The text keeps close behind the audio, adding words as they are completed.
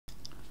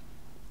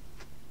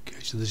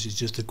So this is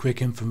just a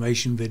quick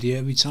information video.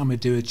 Every time I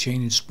do a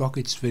chain and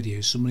sprockets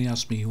video, somebody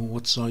asks me, oh,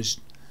 what size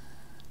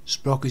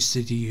sprockets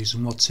did you use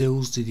and what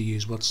tools did you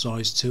use, what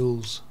size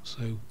tools.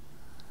 So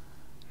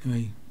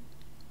anyway,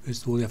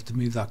 first of all you have to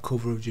move that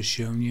cover I've just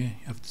shown you.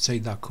 You have to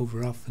take that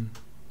cover off, and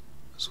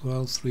as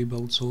well 3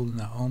 bolts holding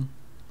that on.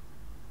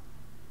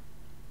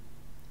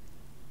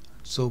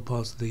 It's all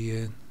part of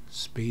the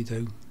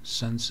speedo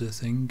sensor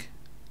thing.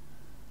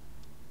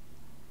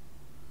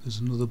 There's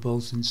another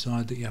bolt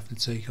inside that you have to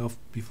take off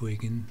before you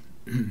can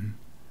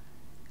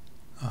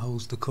that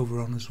holds the cover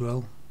on as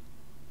well.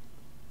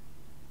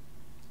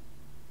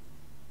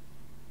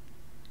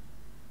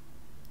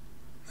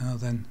 Now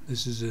then,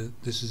 this is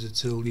a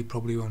tool you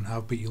probably won't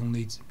have, but you'll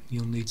need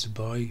to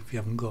buy if you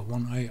haven't got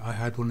one. I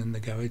had one in the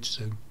garage.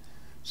 So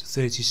it's a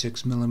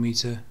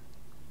 36mm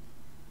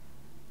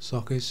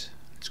socket.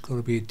 It's got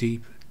to be a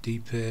deep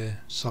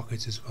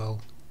socket as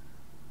well,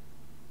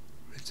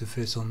 to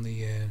fit on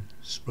the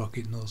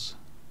sprocket nut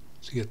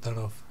to get that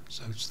off.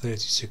 So it's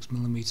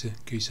 36mm, in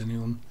case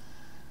anyone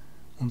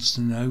wants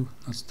to know.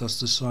 That's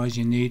the size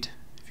you need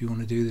if you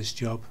want to do this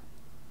job.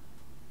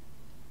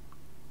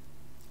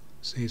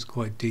 See, it's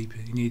quite deep.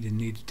 You need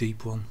a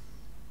deep one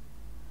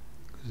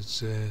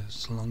because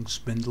it's a long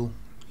spindle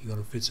you got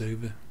to fit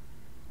over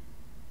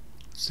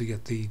to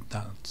get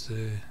that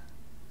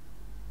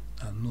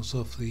nut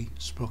off the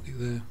sprocket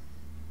there.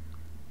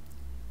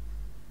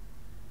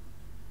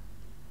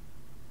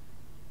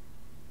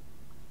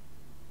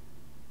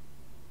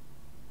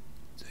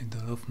 Take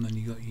that off, and then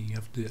you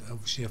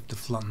obviously have to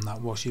flatten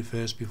that washer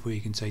first before you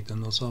can take the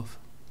nut off.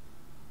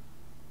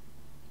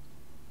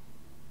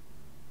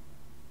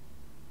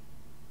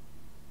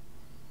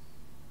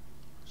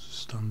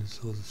 Standard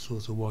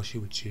sort of washer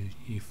which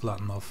you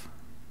flatten off.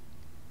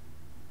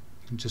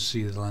 You can just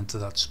see the length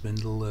of that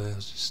spindle there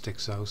as it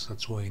sticks out.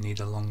 That's why you need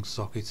a long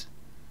socket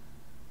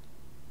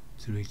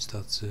to reach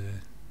that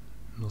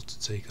nut to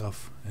take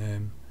off.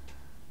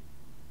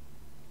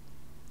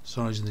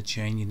 Size of the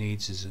chain you need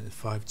is a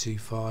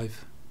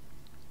 525.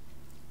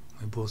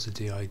 I bought a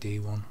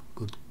DID one,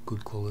 good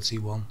quality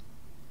one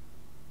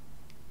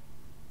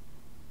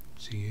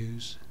to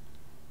use.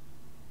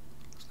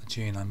 The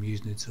chain I'm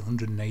using, it's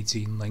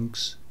 118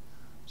 links,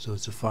 so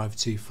it's a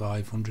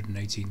 525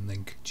 118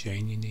 link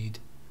chain you need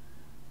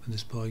for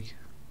this bike.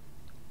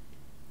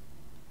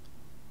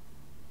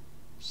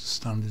 The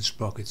standard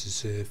sprocket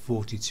is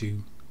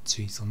 42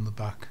 teeth on the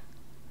back,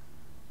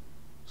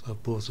 so I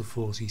bought a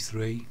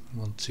 43,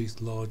 one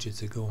tooth larger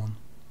to go on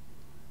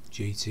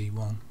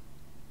GT1.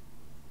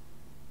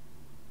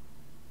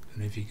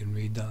 And if you can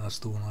read that, that's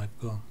the one I've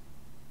got.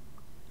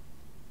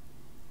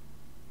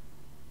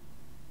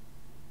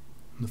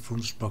 The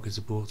front sprocket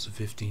I bought a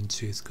 15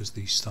 tooth because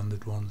the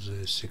standard ones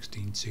are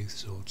 16 tooth,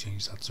 so I'll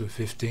change that to a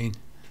 15.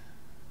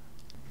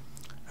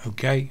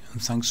 Okay,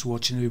 and thanks for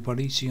watching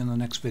everybody. See you on the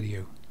next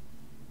video.